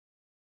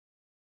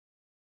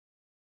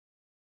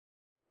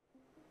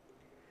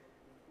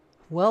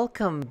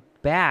Welcome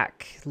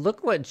back.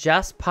 Look what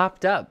just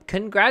popped up.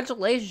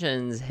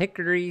 Congratulations,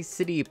 Hickory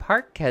City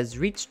Park has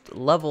reached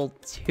level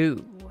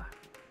 2.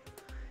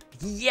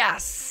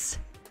 Yes!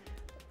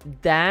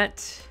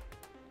 That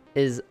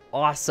is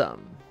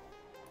awesome.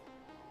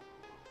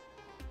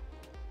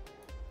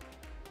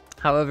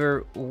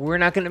 However, we're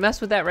not going to mess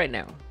with that right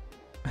now.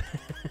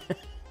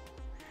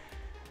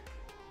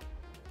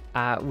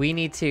 We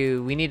need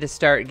to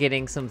start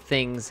getting some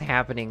things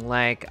happening,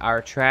 like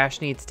our trash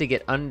needs to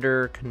get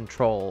under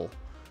control.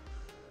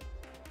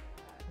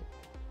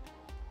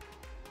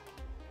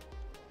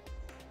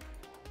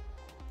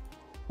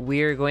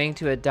 We're going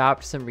to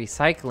adopt some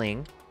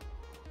recycling.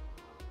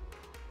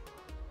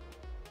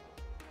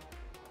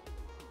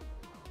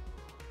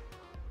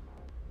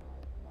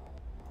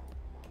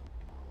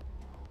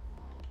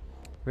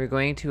 We're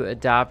going to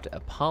adopt a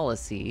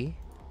policy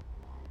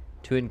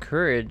to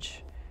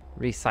encourage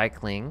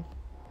recycling.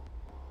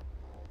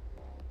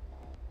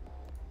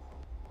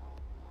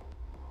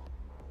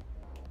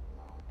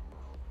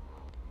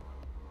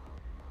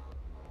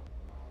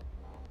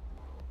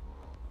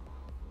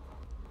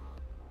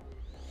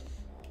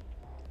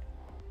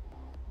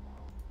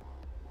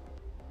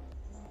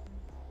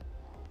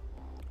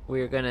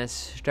 We're going to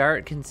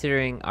start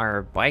considering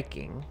our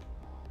biking.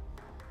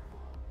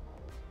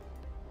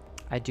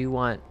 I do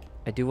want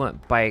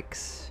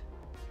bikes.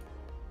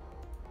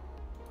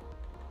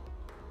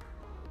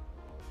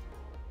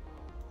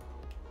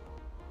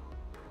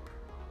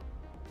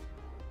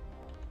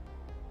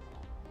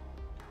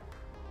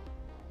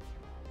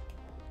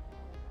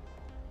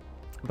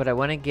 But I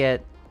want to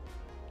get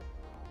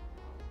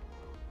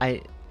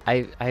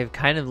I've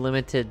kind of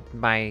limited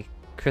my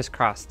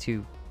crisscross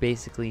to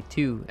basically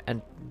two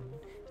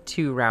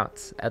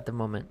routes at the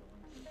moment.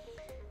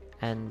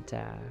 And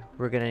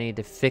we're gonna need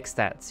to fix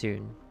that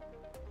soon.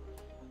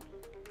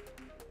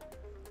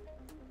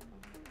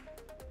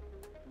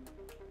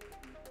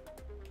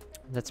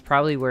 That's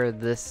probably where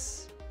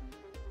this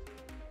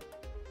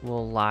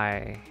will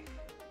lie.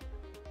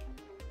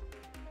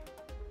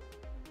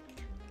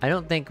 I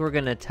don't think we're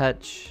gonna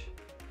touch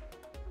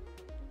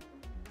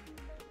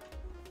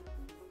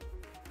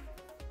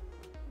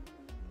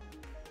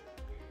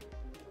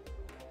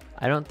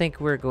I don't think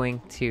we're going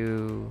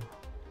to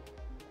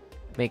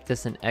make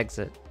this an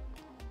exit.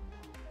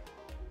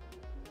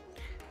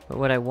 But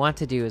what I want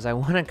to do is I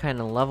want to kind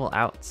of level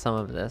out some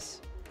of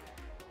this.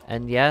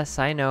 And yes,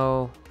 I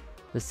know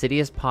the city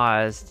is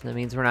paused. That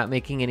means we're not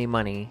making any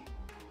money.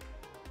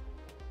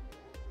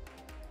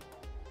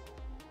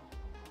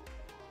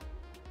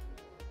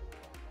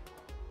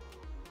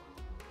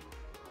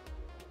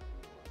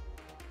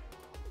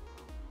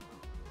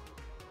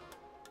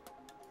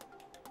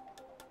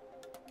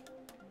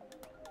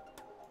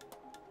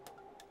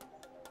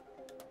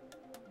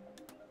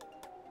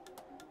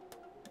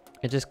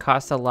 It just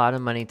costs a lot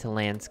of money to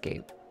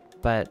landscape,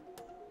 but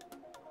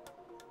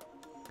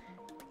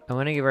I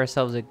want to give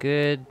ourselves a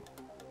good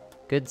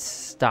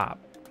stop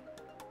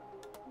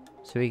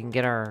so we can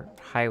get our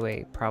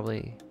highway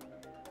probably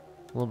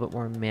a little bit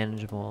more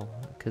manageable,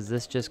 because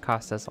this just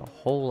cost us a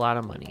whole lot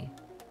of money.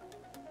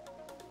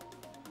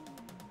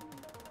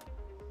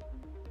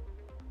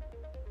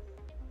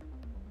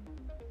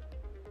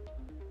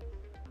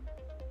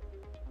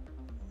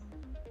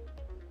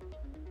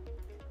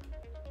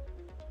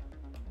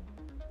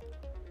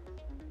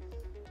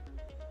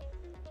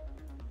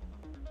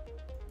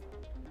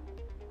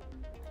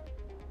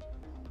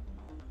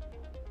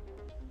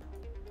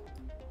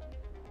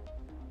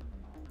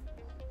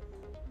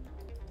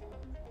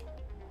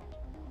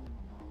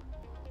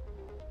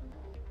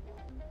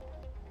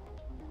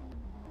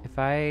 If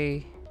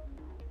I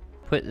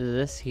put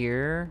this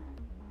here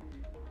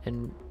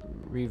and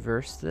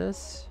reverse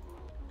this,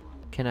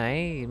 can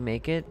I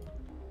make it?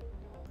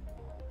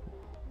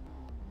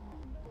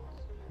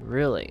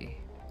 Really?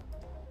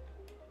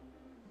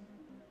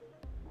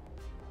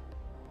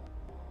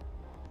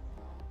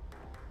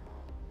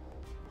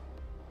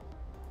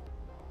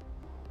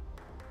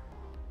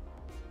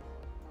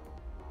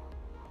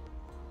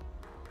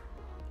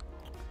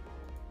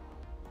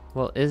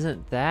 Well,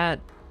 isn't that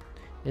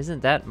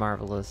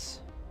marvelous?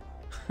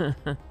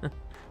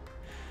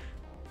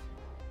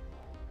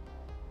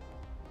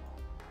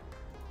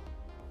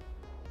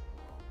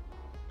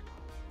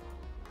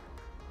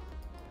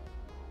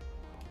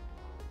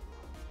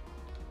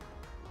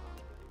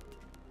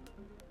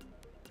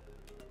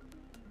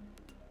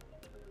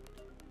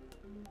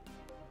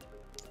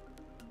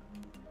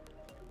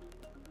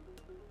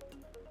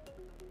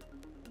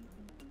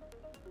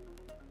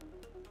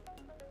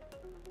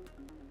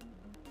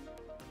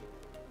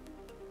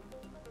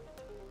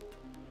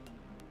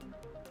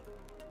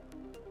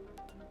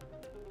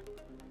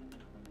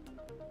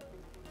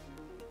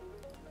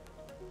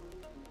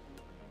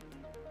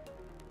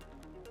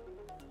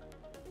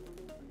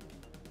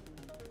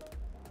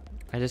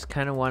 I just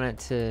kind of want it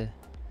to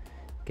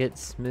get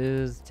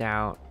smoothed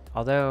out,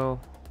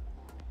 although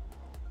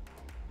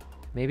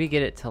maybe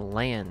get it to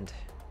land.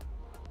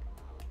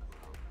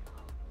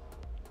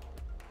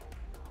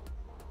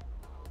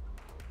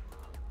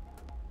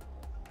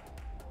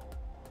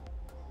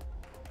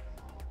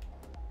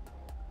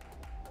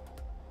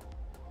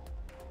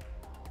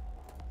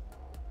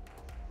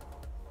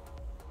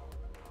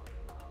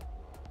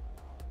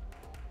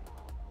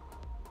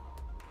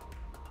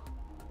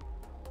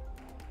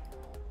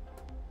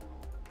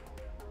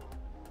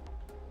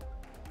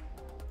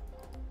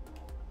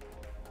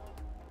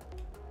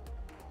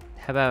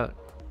 How about,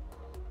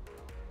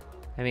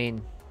 I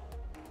mean,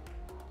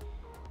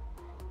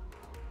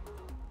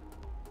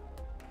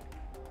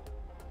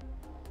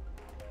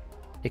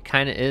 it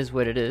kind of is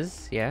what it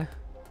is, yeah.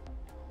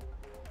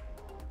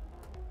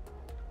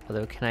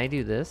 Although, can I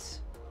do this?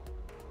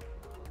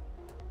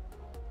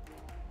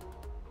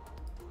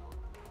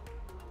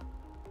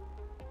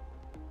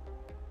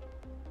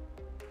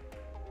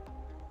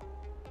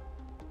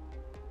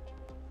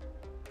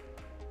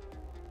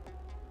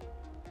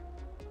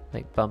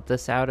 Like bump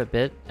this out a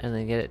bit and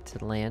then get it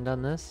to land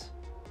on this.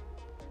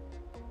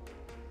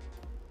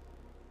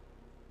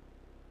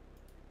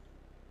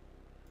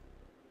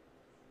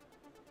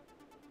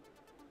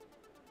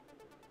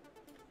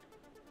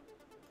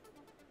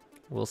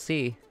 We'll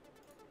see.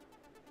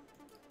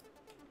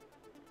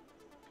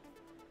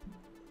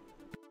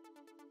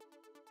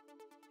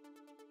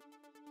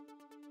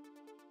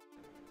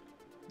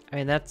 I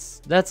mean,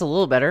 that's a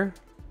little better,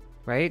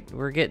 right?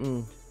 We're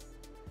getting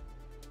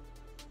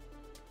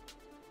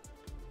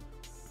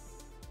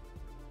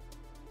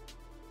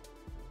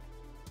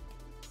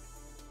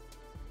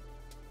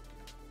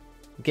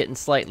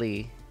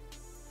slightly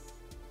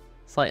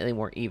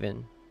more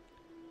even.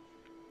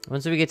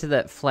 Once we get to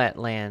that flat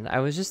land, I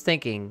was just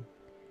thinking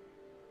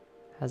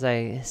as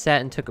I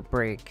sat and took a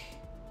break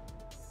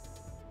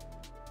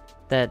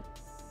that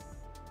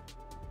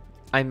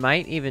I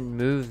might even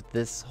move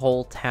this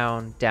whole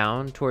town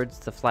down towards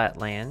the flat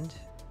land.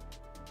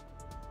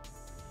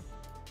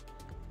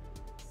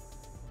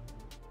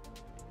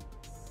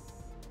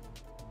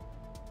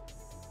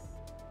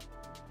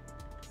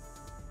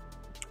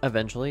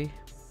 Eventually.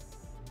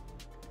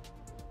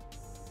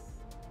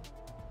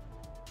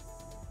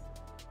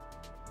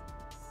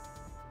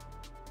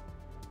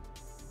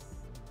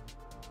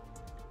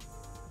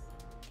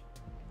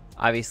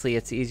 Obviously,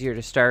 it's easier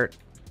to start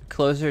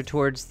closer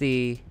towards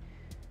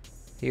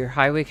your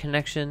highway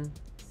connection,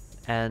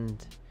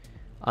 and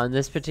on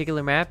this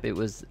particular map, it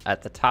was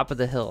at the top of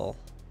the hill.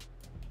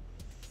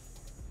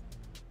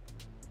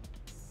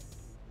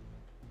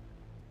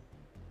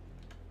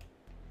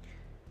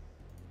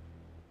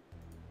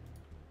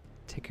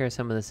 Take care of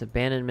some of this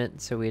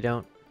abandonment so we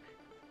don't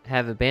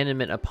have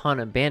abandonment upon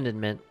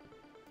abandonment.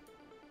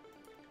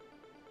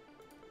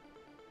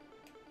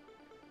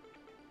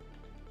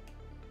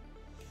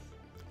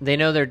 They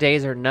know their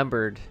days are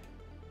numbered.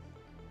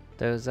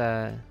 Those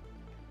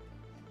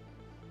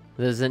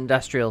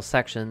industrial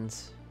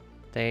sections,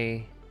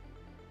 they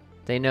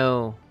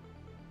know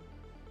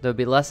there'll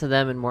be less of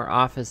them and more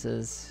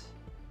offices.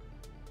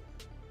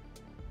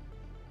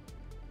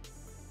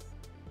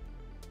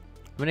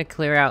 I'm gonna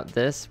clear out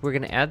this. We're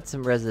gonna add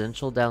some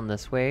residential down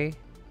this way.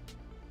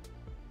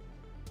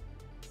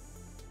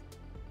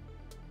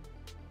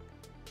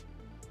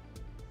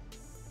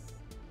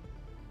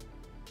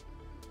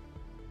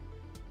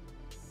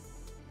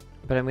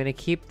 But I'm gonna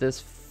keep this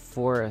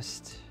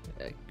forest.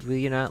 Will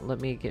you not let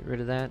me get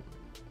rid of that?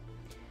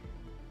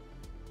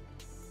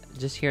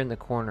 Just here in the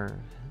corner.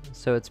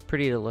 So it's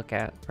pretty to look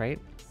at, right?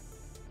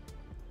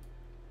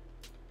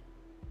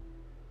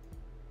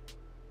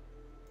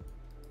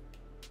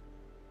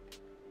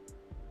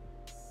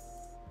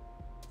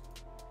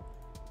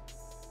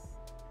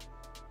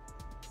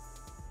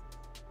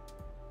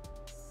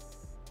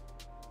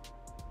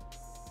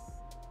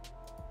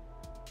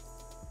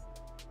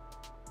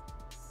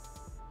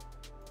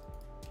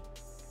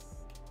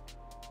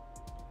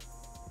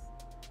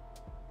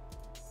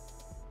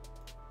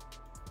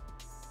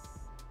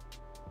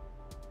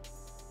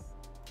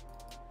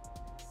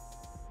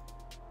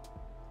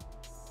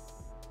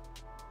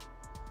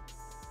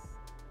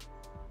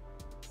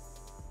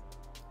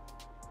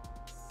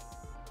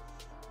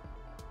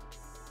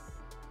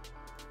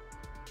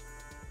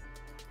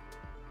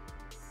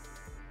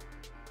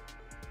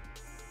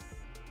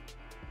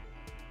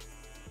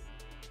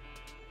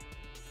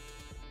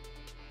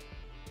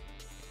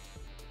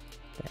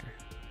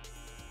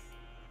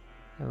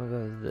 And we'll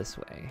go this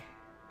way.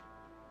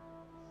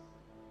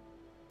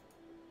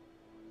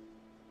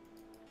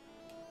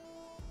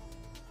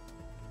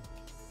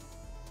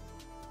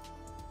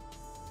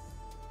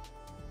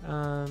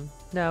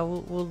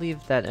 No, we'll leave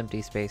that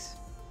empty space.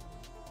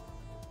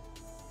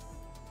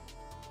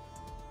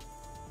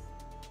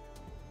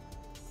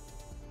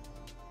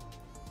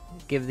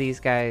 Give these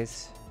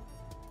guys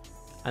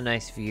a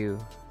nice view.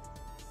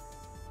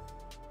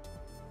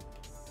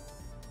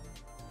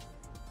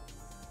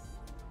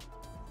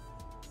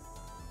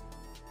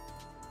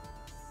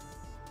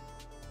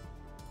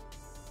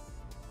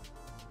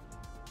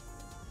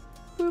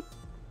 Boop.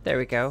 There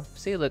we go.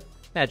 See, look,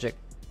 magic.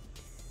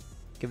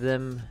 Give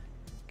them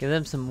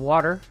some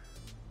water.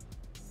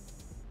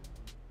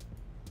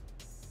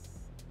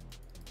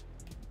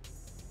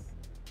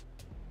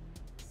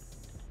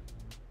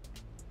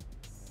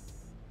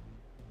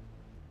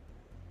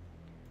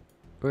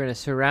 We're going to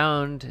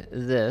surround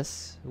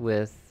this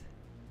with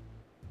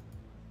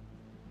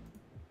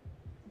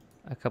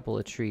a couple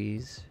of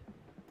trees.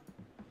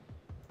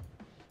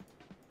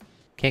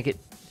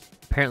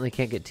 Apparently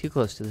can't get too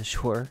close to the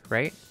shore,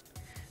 right?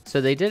 So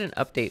they did an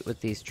update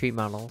with these tree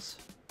models.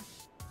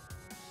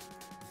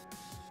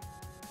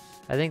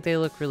 I think they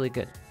look really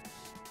good.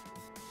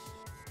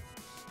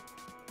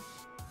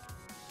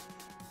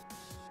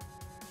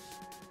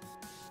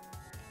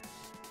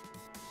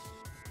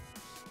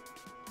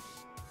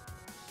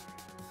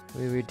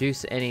 We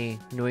reduce any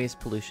noise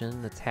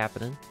pollution that's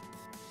happening.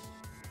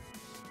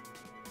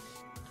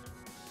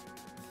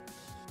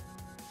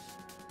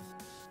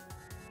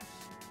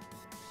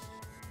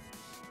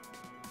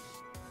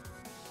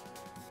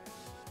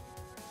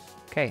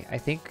 Okay, I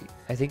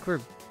think we're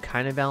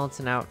kind of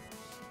balancing out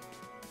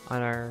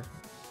on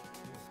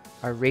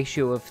our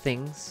ratio of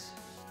things.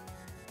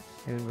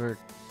 I mean,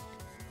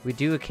 we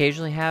do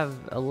occasionally have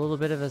a little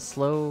bit of a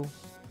slow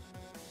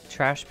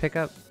trash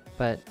pickup,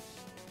 but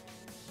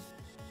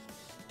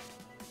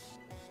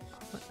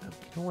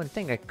one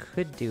thing I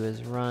could do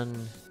is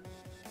run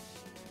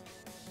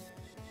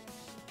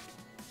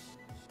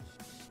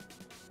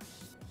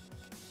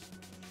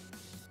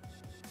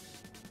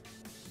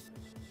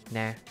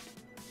nah.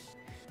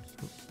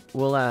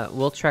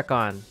 We'll trek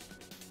on.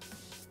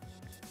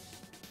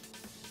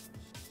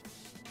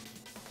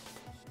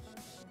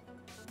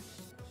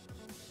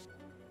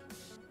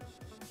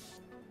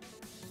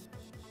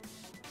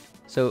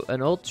 So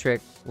an old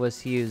trick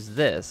was to use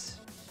this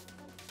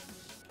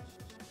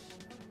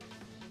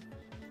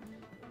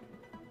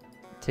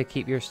to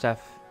keep your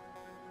stuff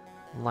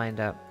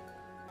lined up.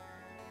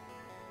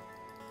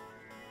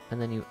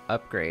 And then you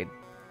upgrade.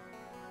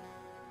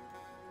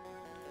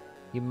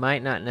 You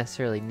might not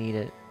necessarily need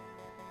it.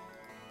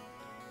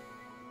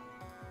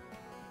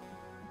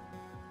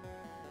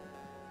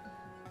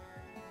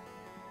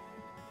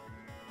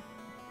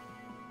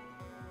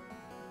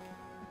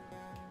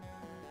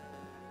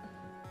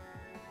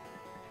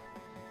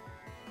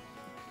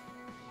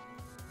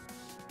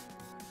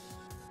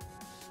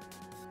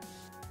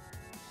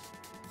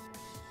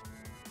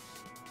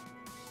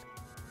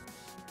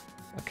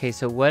 Okay,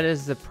 so what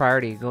is the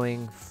priority?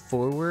 Going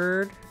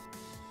forward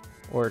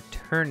or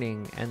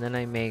turning? And then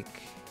I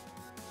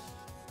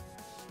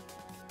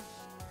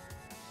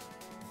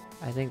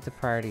think the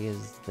priority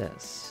is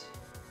this.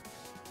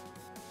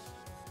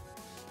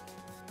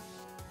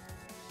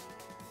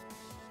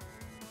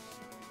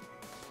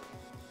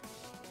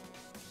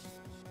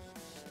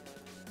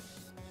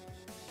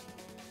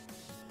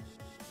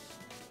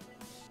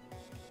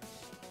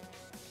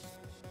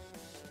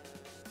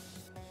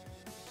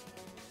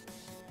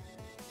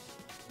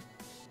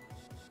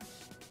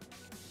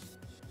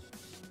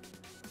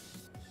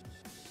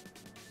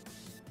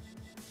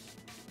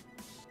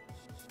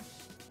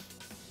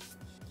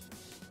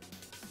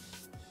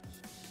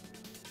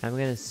 I'm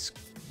gonna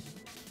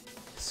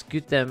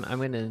scoot them.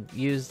 I'm gonna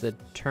use the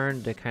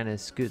turn to kind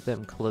of scoot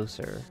them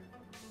closer.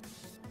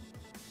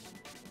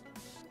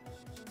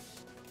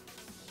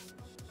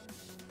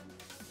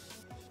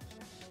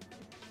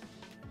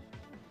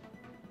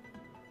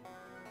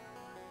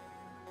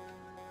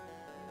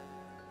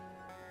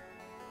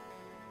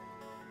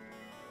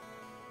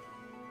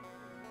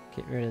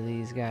 Get rid of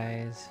these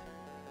guys.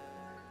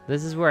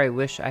 This is where I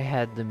wish I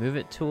had the move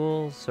it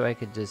tool so I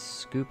could just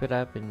scoop it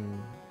up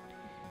and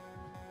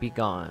be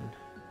gone.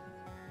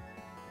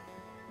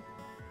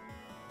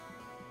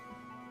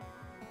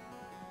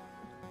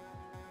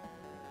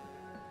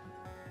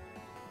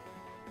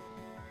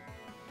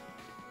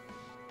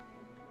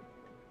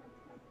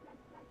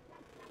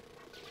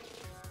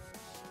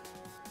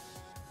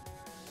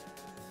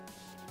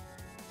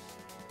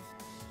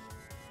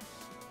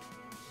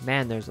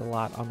 Man, there's a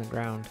lot on the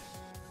ground.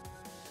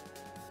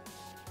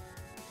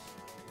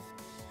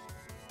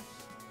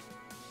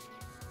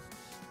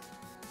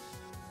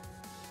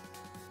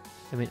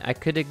 I mean, I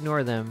could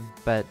ignore them,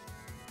 but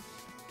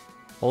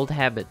old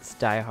habits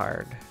die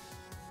hard.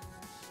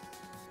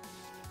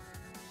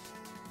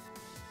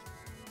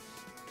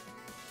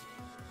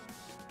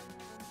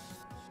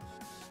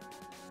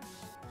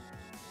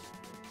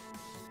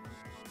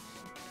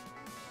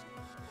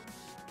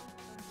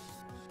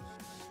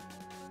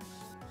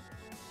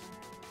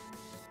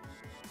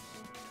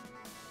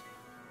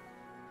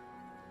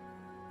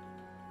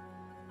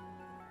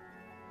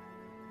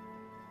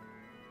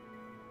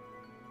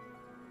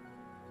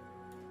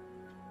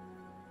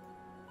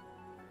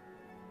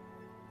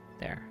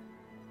 There.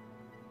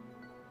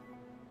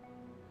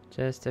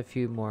 Just a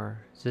few more.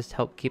 Just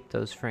help keep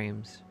those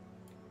frames.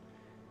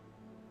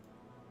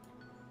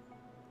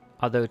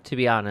 Although, to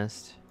be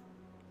honest,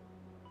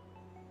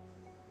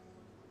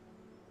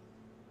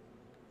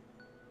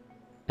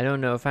 I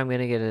don't know if I'm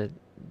gonna get to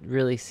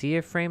really see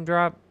a frame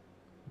drop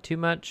too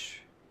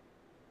much.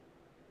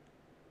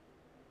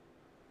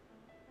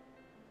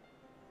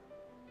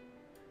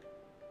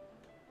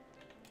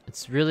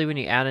 It's really when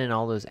you add in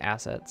all those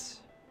assets.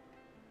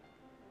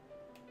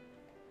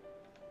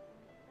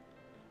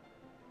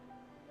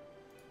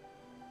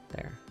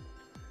 There.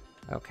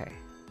 Okay.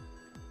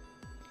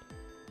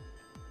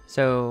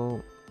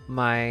 So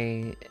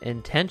my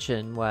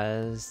intention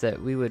was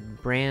that we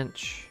would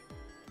branch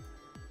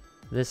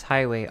this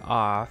highway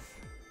off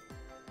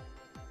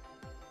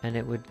and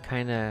it would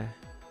kind of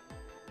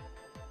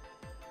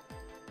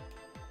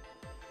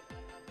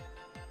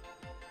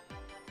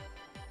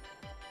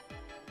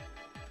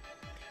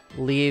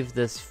leave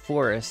this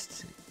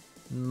forest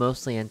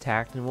mostly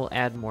intact, and we'll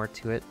add more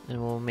to it,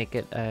 and we'll make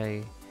it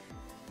a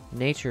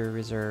nature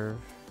reserve.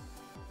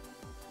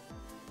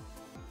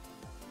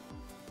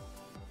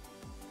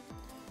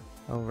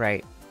 Oh,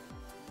 right.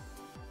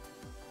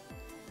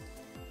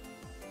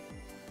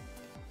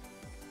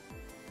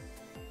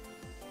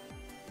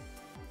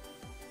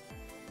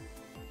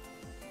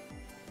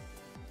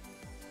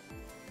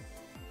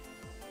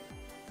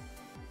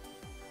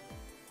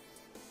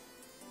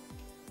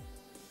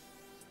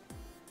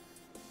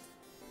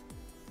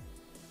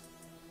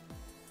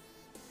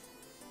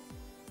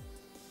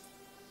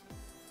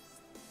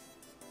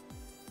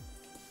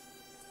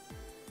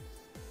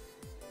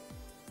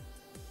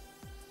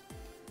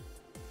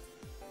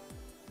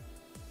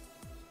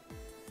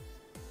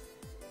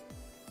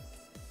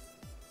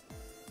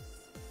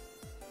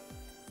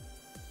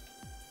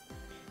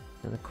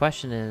 And the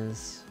question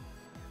is,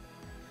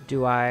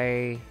 do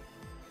I...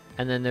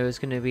 And then there's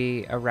going to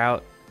be a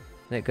route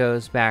that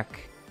goes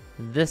back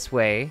this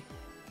way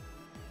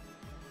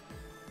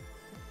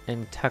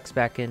and tucks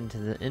back into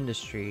the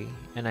industry,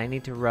 and I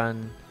need to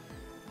run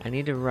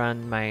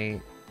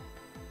my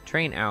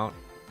train out.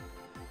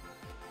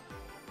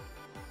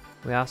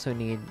 We also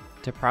need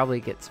to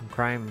probably get some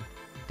crime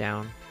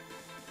down.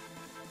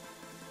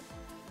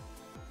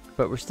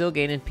 But we're still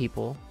gaining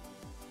people.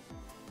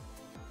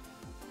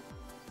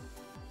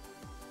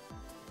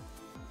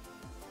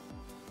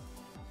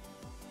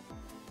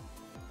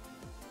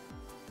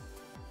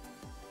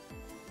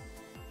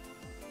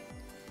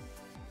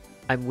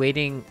 I'm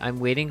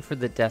waiting for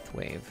the death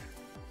wave,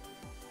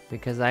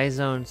 because I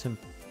zoned some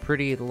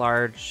pretty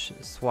large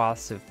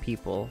swaths of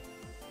people.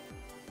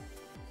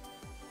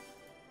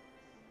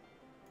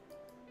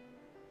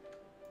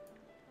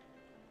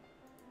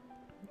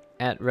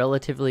 At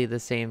relatively the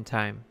same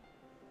time.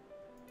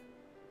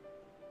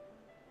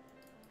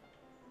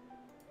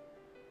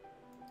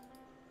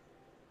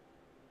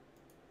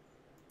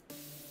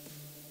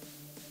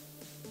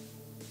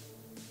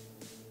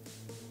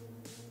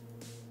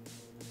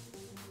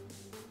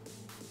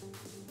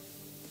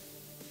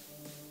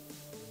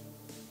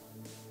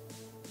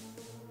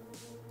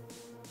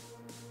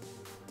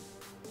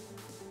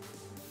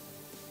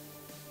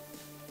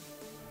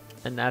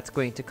 And that's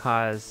going to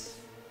cause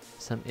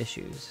some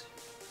issues.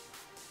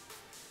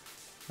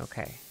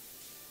 Okay.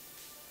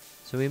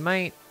 So we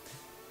might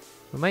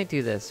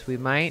do this. We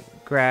might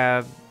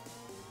grab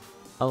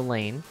a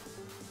lane.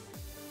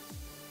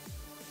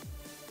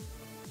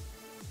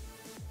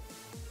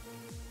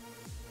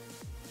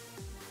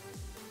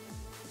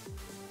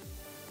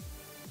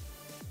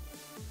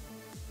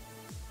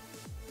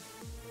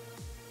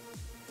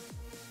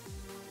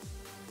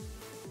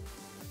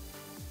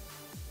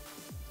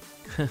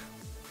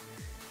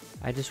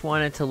 I just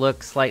want it to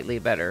look slightly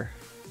better.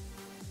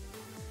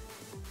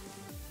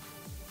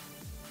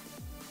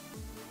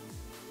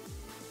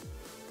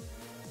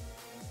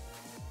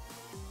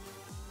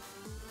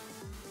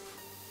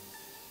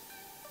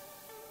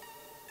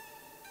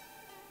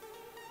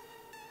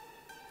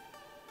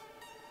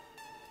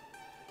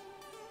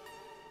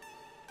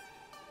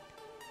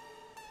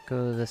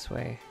 Go this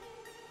way.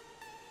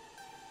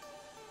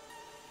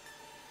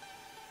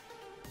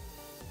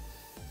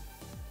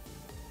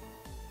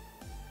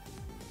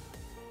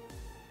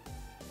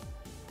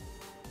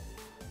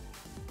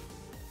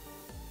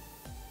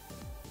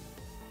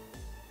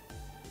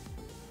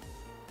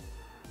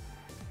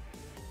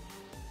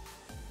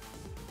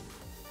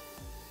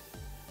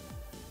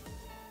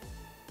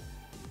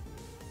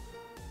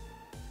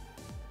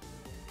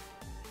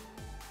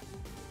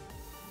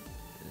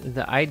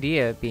 The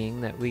idea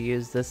being that we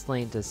use this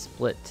lane to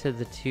split to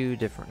the two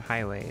different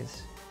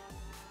highways.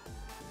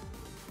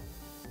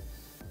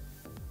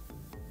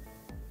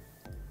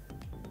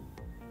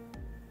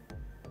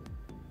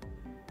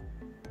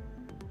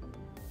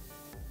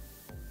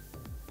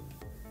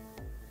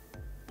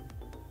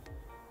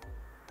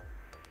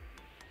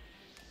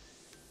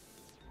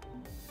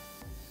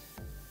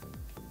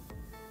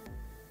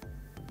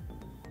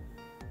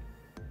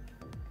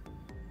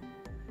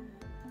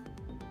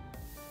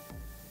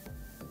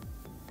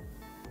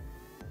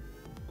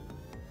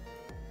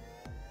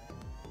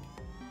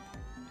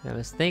 I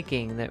was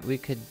thinking that we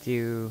could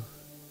do...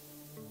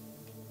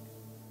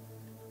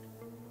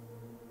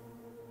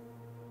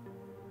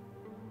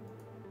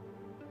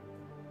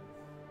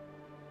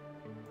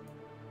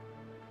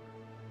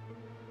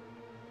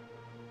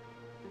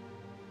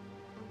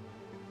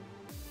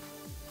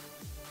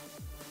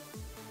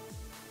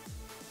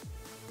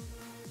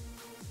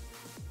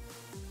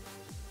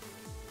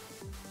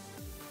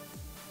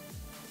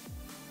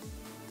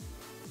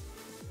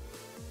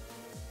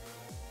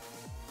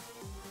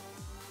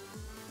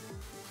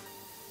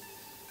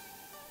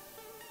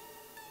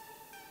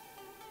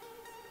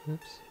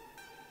 Oops.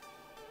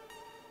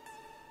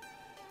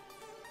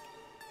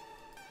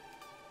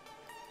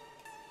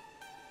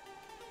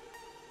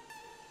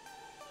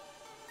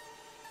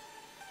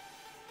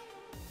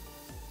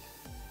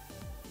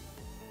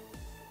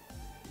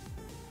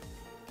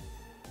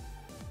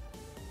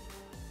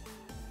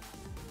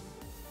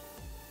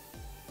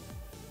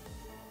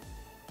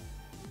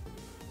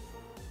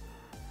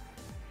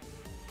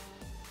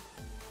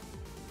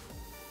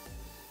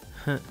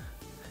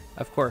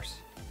 Of course.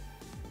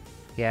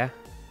 Yeah.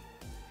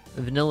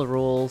 Vanilla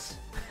rules.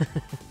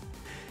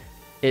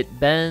 It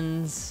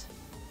bends.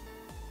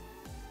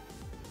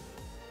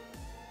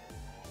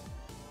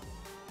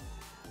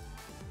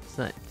 It's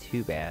not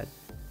too bad.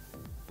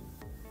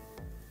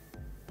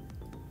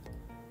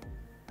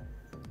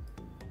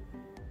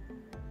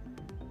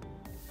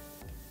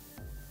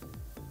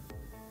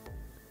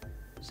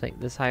 It's like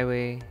this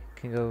highway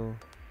can go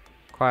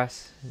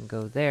across and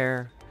go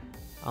there.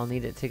 I'll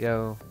need it to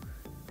go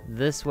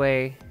this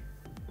way.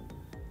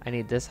 I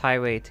need this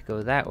highway to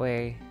go that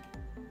way.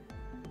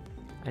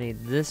 I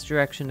need this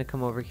direction to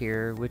come over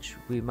here, which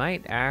we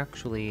might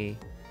actually...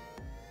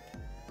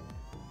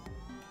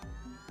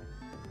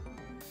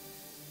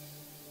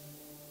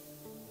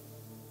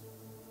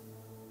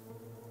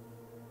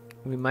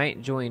 We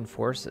might join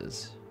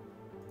forces.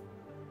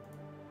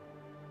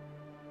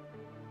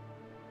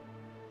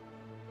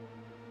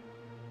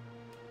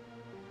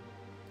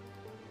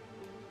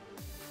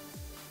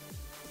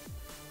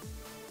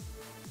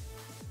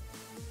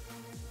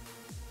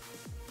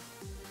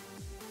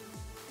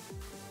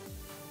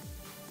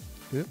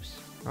 Oops,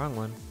 wrong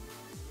one.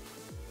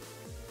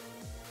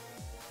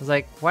 I was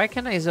like, why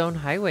can't I zone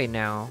highway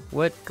now?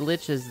 What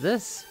glitch is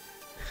this?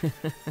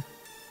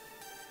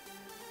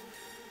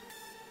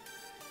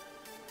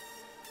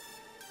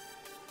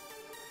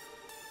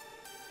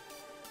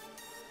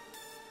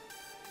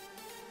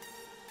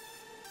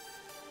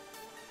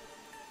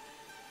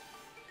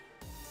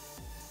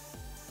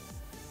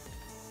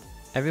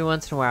 Every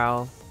once in a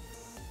while,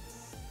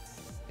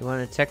 you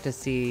want to check to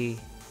see...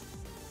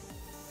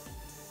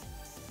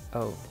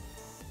 Oh.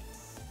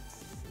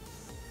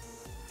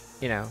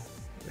 You know,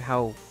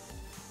 how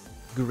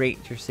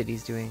great your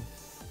city's doing.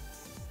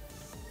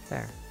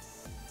 There.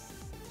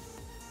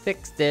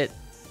 Fixed it.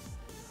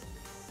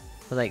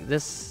 But like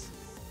this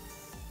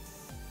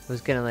was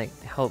gonna like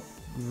help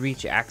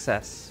reach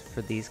access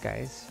for these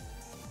guys.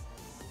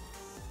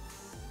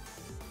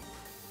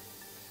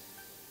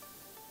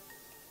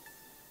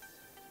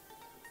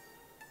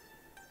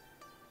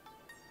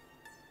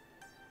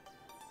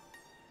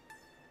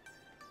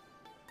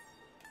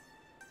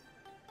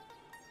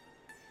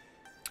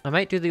 I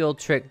might do the old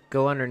trick,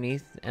 go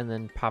underneath and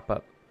then pop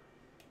up.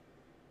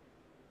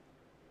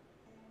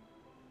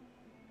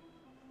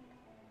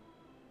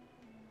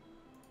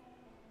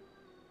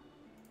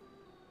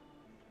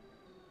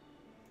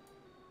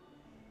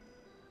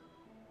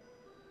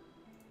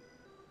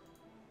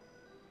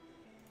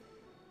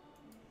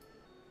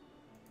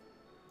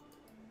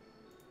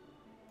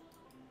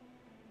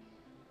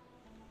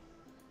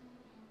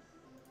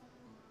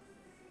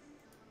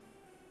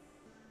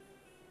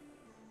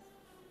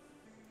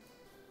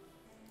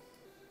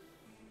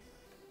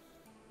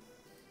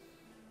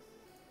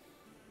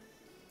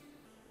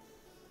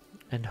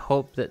 And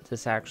hope that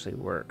this actually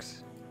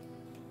works.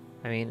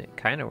 I mean, it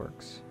kind of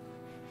works.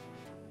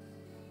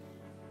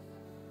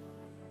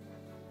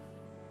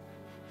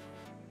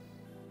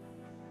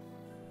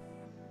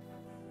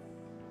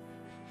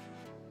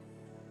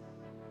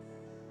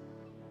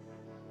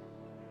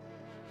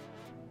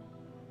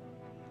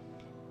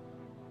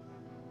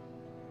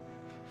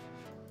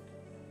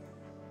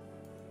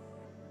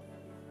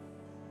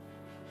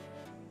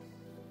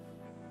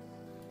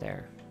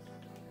 There.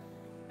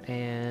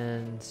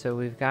 And so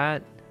we've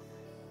got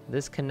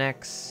this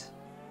connects,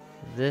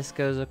 this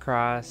goes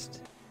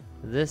across,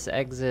 this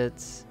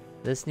exits,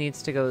 this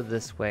needs to go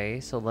this way.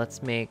 So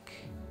let's make...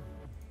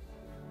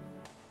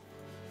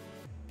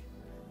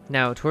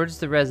 Now towards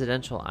the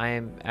residential, I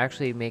am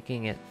actually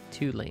making it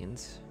 2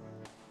 lanes.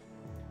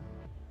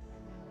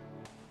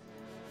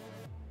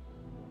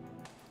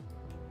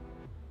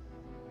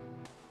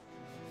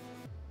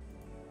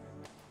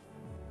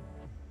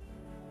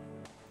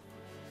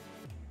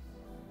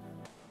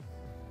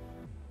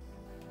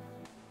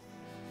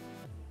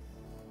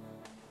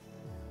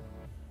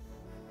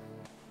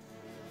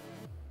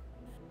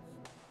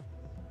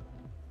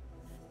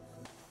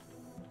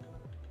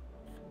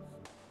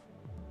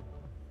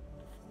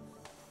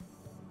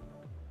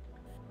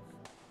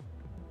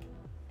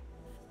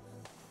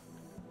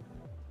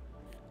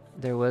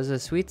 There was a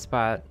sweet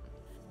spot.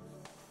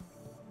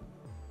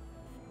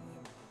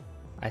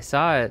 I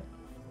saw it.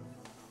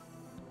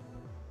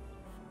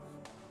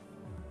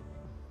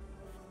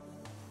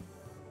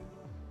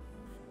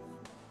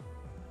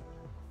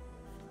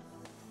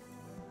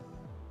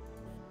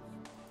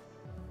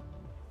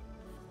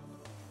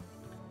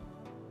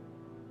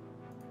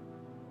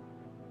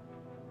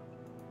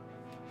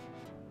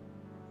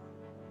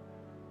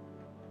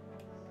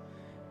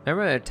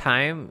 Remember a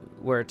time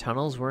where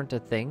tunnels weren't a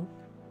thing?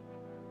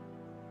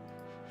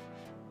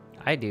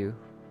 I do.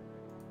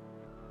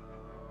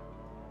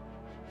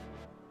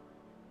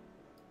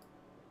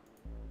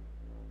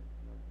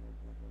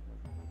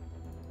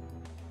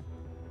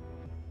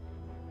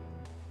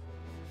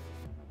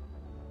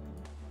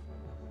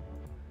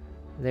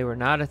 They were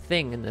not a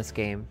thing in this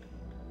game.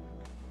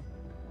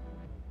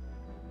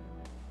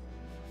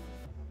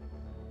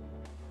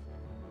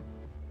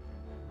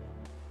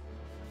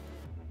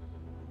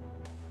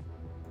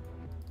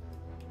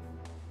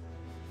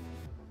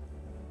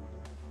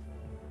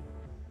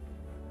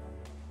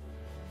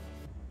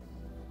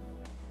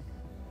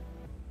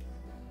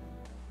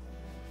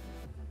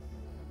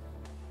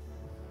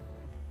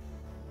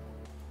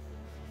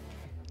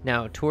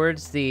 Now,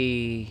 towards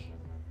the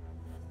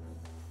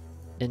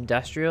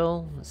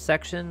industrial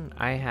section,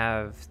 I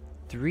have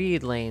 3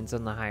 lanes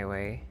on the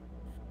highway.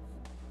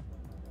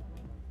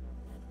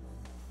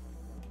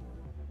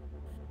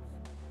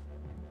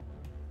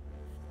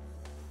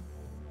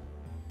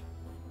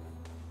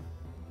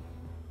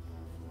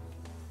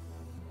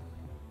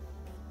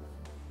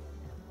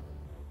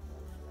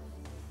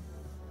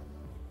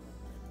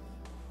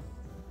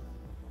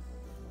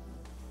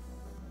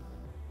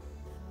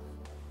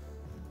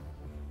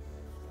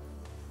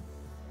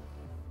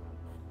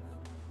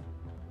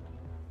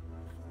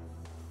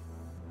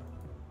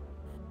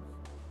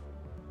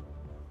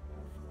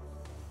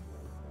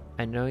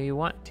 I know you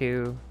want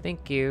to.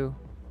 Thank you.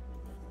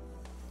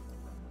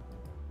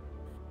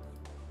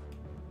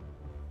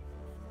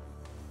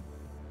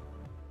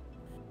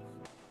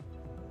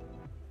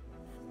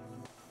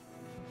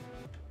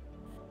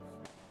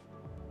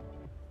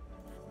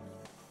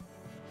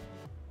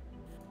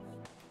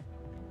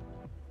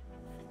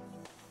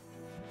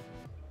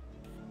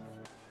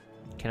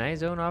 Can I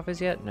zone office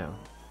yet? No.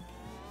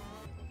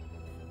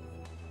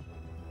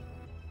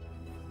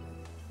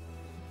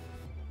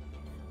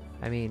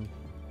 I mean,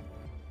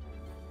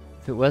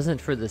 if it wasn't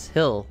for this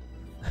hill,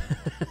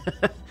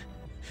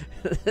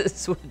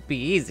 this would be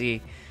easy.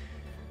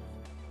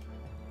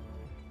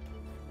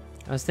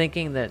 I was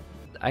thinking that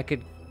I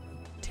could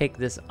take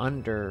this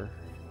under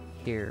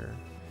here.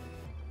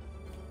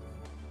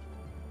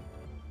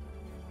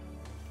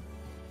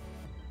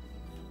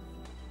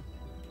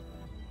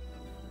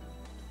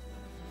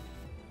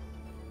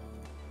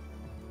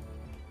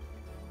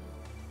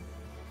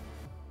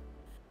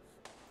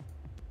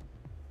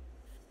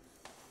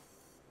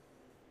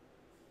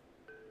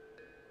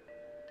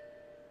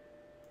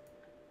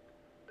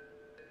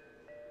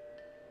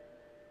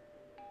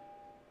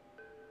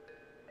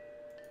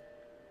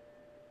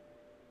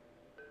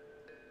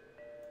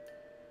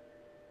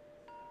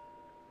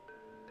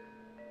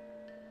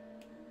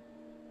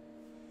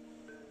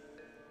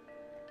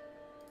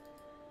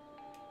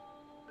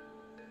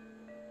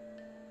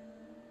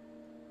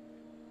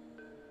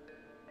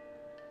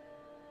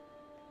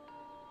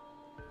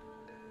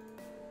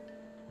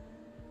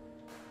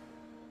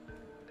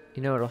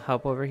 You know what'll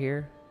help over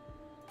here?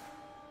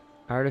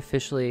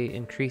 Artificially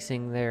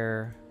increasing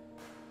their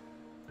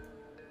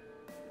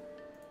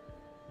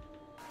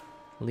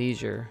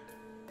leisure.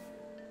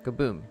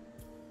 Kaboom.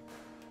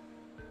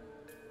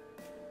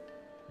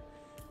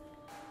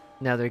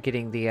 Now they're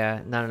getting the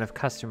not enough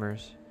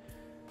customers.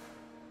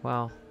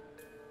 Well,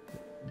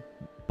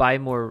 buy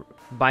more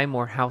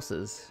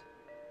houses.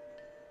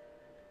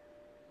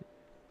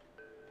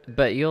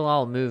 But you'll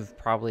all move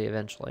probably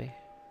eventually.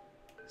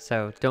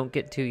 So don't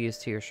get too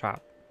used to your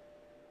shop.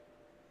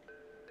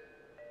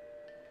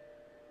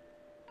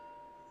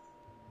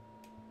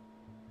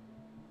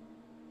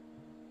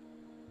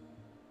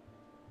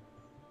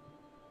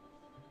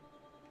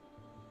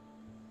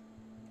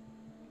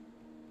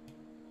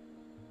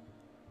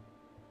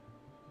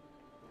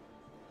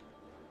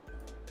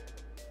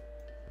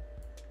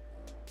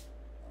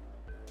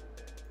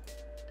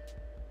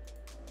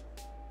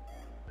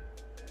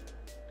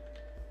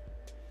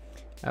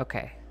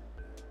 Okay.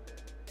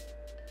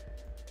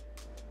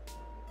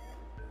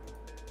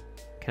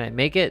 Can I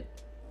make it?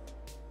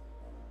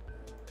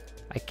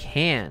 I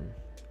can.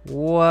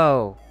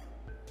 Whoa.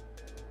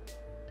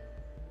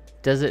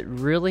 Does it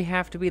really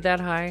have to be that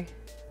high?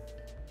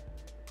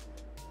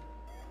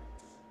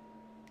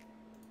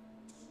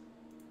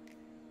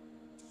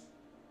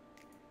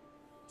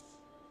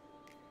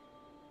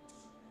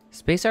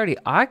 Space already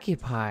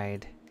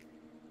occupied.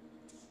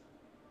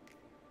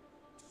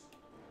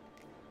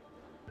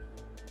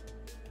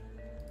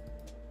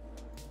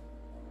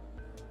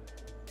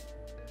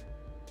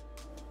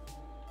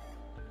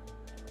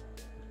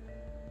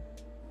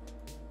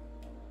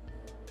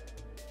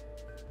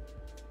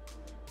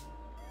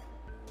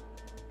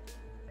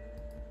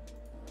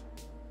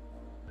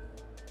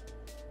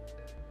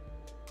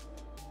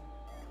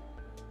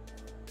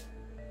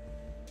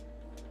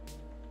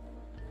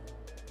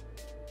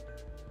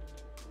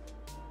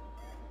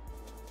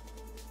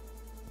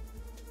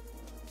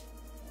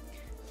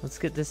 Let's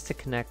get this to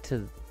connect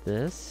to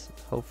this.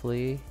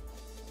 Hopefully.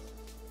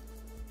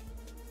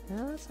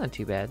 No, that's not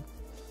too bad.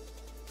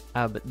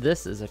 But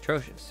this is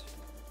atrocious.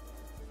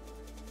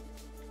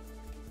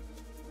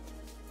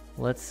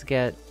 Let's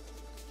get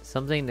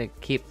something to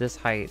keep this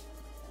height.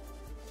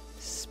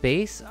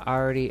 Space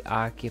already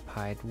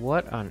occupied.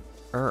 What on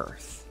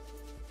earth?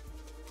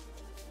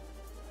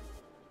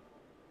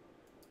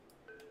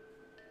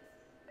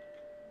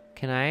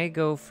 Can I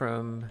go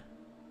from...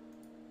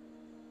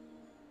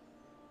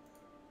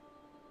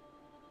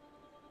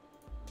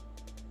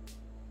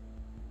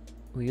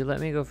 Will you let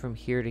me go from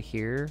here to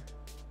here?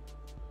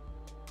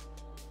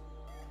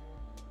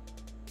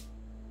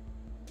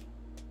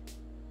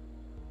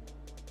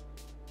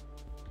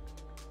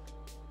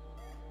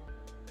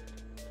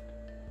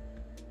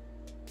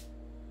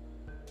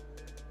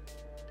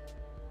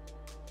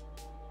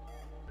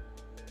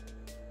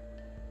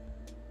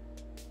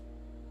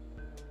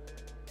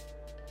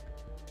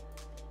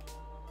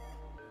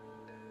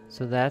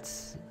 So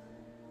that's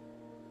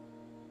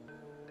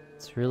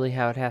really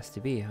how it has to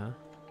be, huh?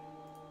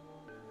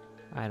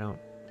 I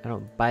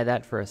don't buy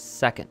that for a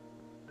second.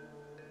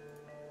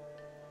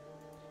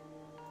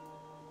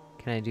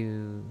 Can I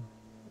do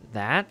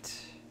that?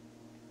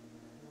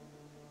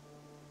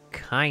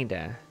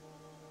 Kinda.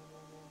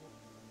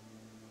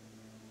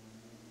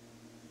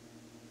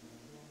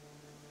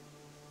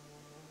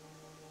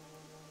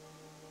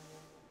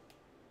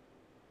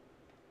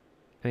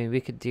 I mean,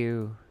 we could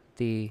do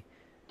the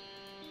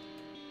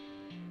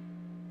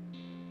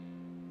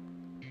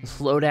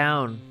slow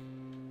down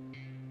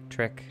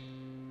trick.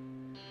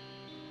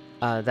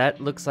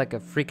 That looks like a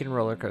freaking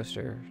roller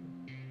coaster.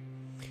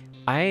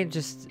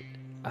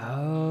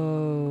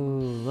 Oh,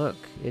 look.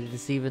 It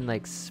is even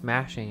like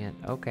smashing it.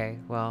 Okay,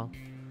 well.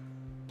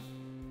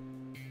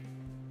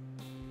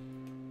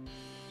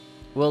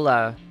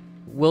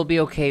 We'll be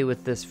okay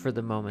with this for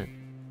the moment.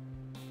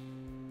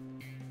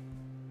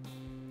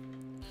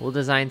 We'll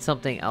design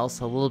something else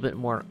a little bit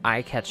more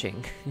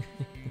eye-catching.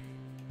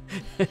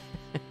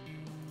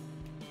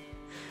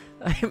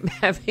 I'm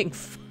having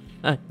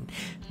fun.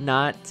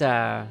 Not,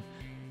 yeah,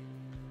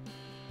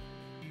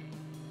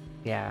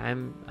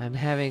 I'm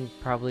having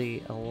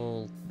probably a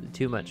little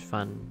too much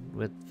fun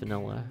with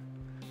vanilla.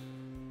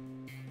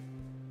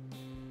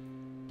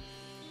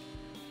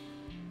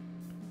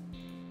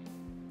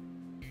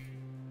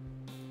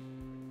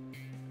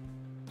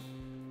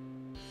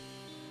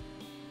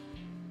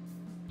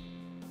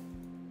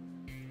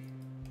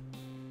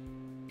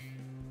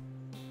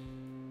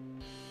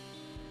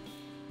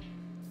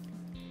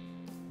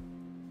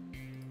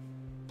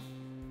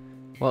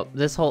 Well,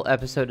 this whole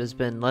episode has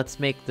been, let's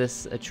make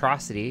this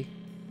atrocity.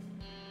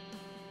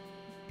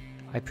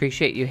 I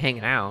appreciate you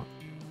hanging out.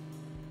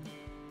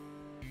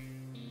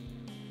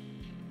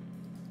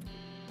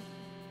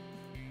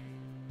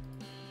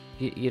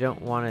 You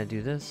don't want to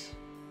do this?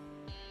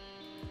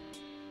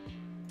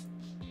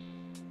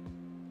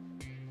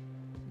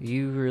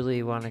 You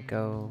really want to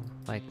go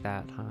like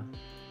that, huh?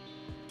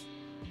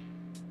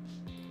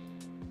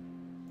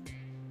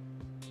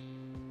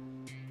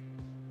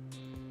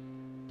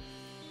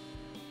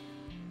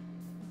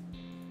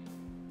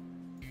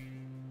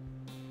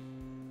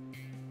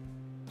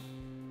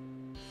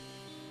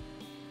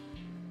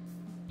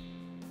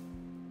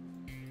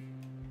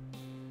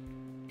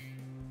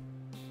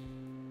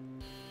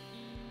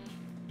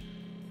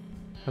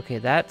 Okay,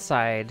 that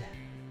side.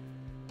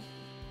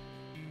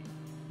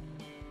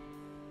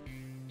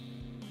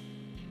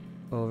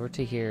 Over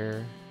to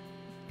here.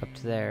 Up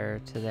to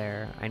there, to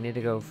there. I need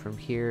to go from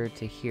here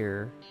to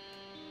here.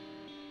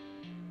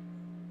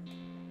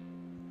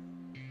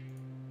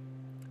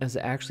 I was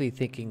actually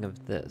thinking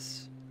of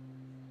this.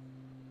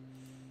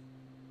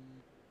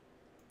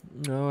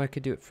 No, I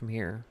could do it from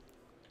here.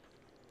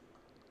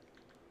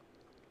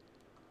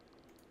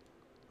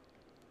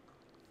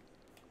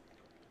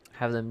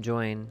 Have them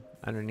join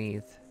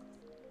underneath.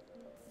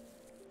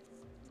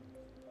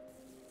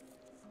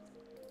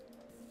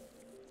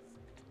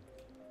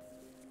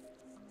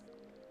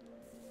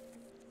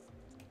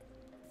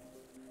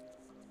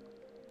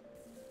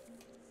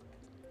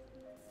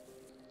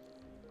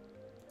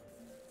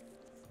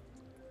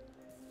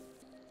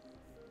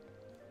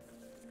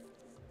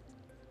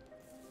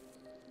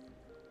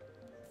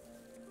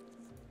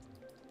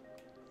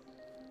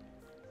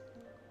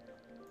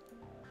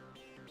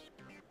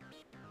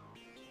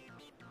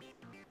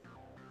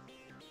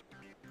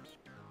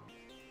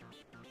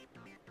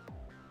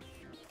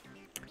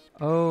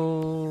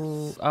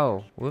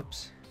 Oh,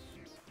 whoops.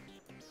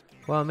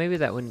 Well, maybe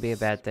that wouldn't be a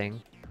bad thing.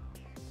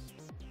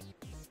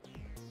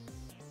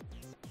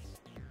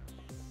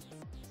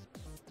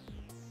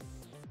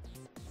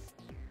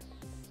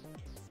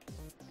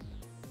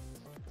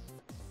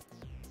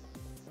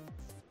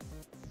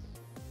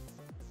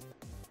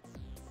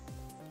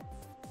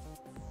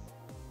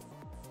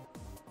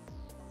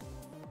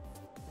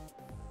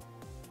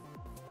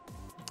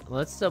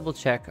 Let's double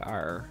check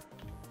our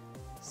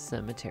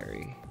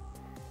cemetery.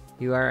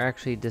 You are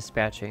actually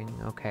dispatching,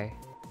 okay.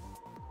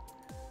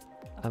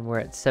 We're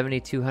at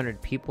 7,200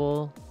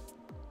 people.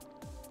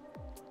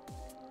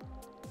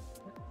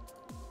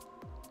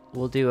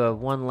 We'll do a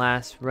one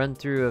last run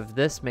through of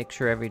this, make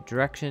sure every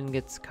direction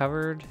gets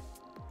covered.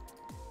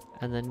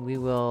 And then we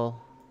will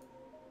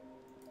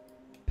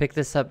pick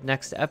this up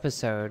next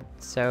episode.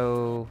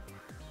 So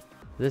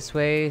this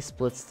way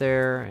splits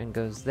there and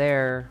goes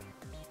there.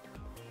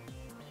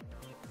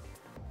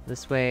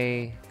 This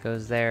way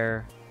goes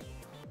there.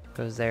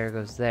 Goes there,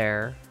 goes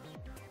there.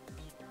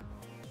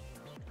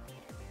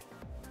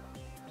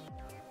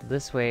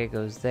 This way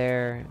goes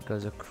there,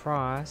 goes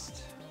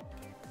across.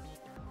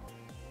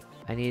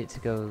 I need it to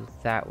go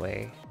that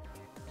way.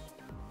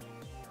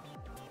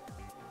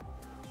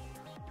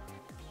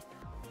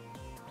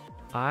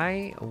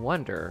 I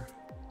wonder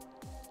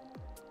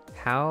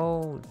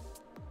how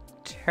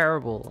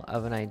terrible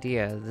of an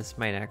idea this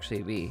might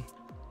actually be.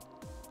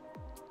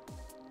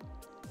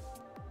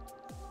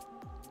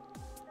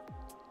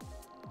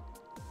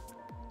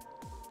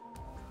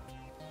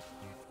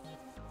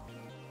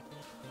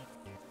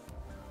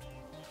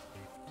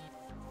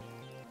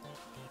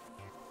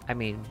 I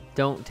mean,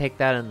 don't take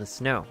that in the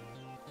snow.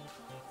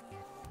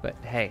 But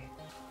hey.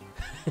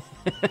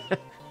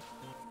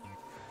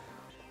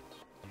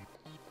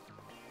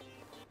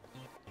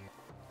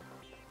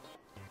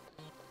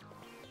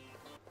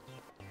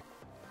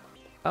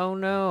 Oh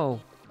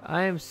no,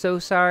 I am so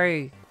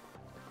sorry.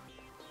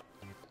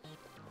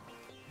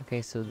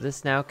 Okay, so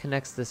this now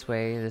connects this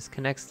way, this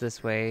connects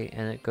this way,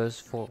 and it goes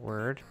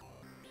forward.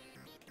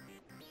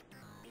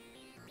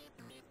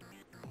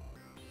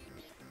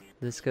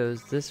 This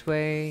goes this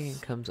way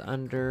and comes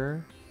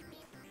under.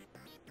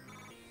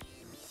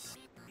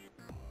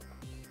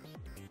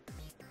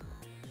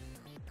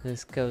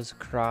 This goes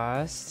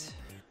across.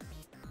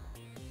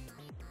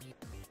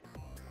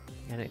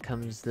 And it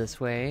comes this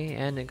way,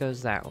 and it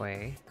goes that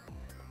way.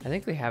 I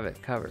think we have it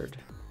covered.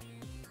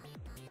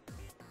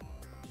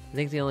 I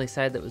think the only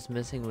side that was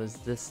missing was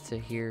this to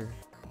here.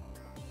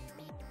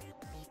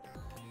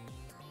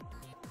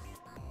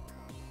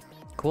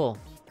 Cool.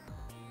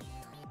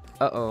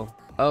 Uh-oh.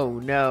 Oh,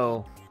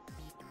 no.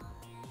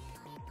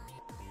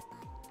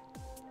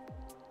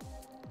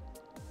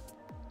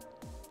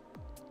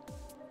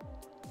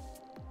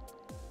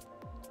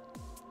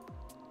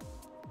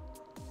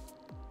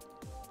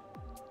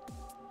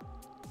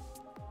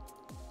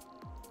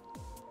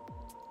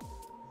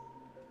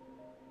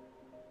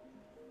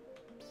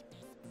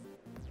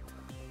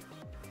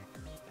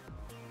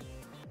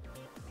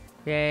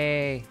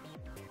 Yay!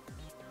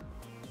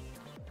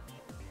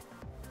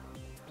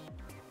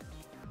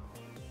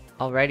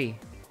 Alrighty.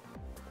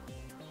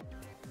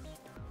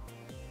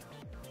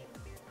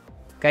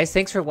 Guys,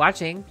 thanks for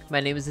watching. My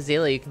name is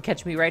Azalea. You can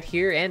catch me right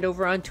here and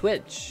over on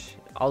Twitch.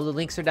 All the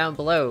links are down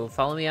below.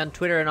 Follow me on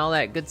Twitter and all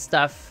that good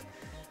stuff.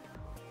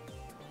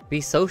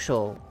 Be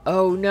social.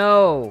 Oh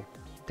no!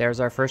 There's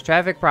our first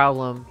traffic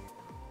problem.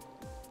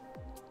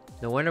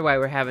 No wonder why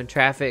we're having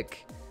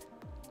traffic.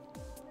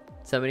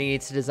 Somebody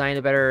needs to design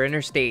a better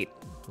interstate.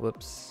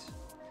 Whoops.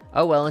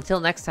 Oh well, until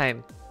next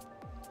time.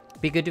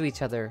 Be good to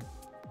each other.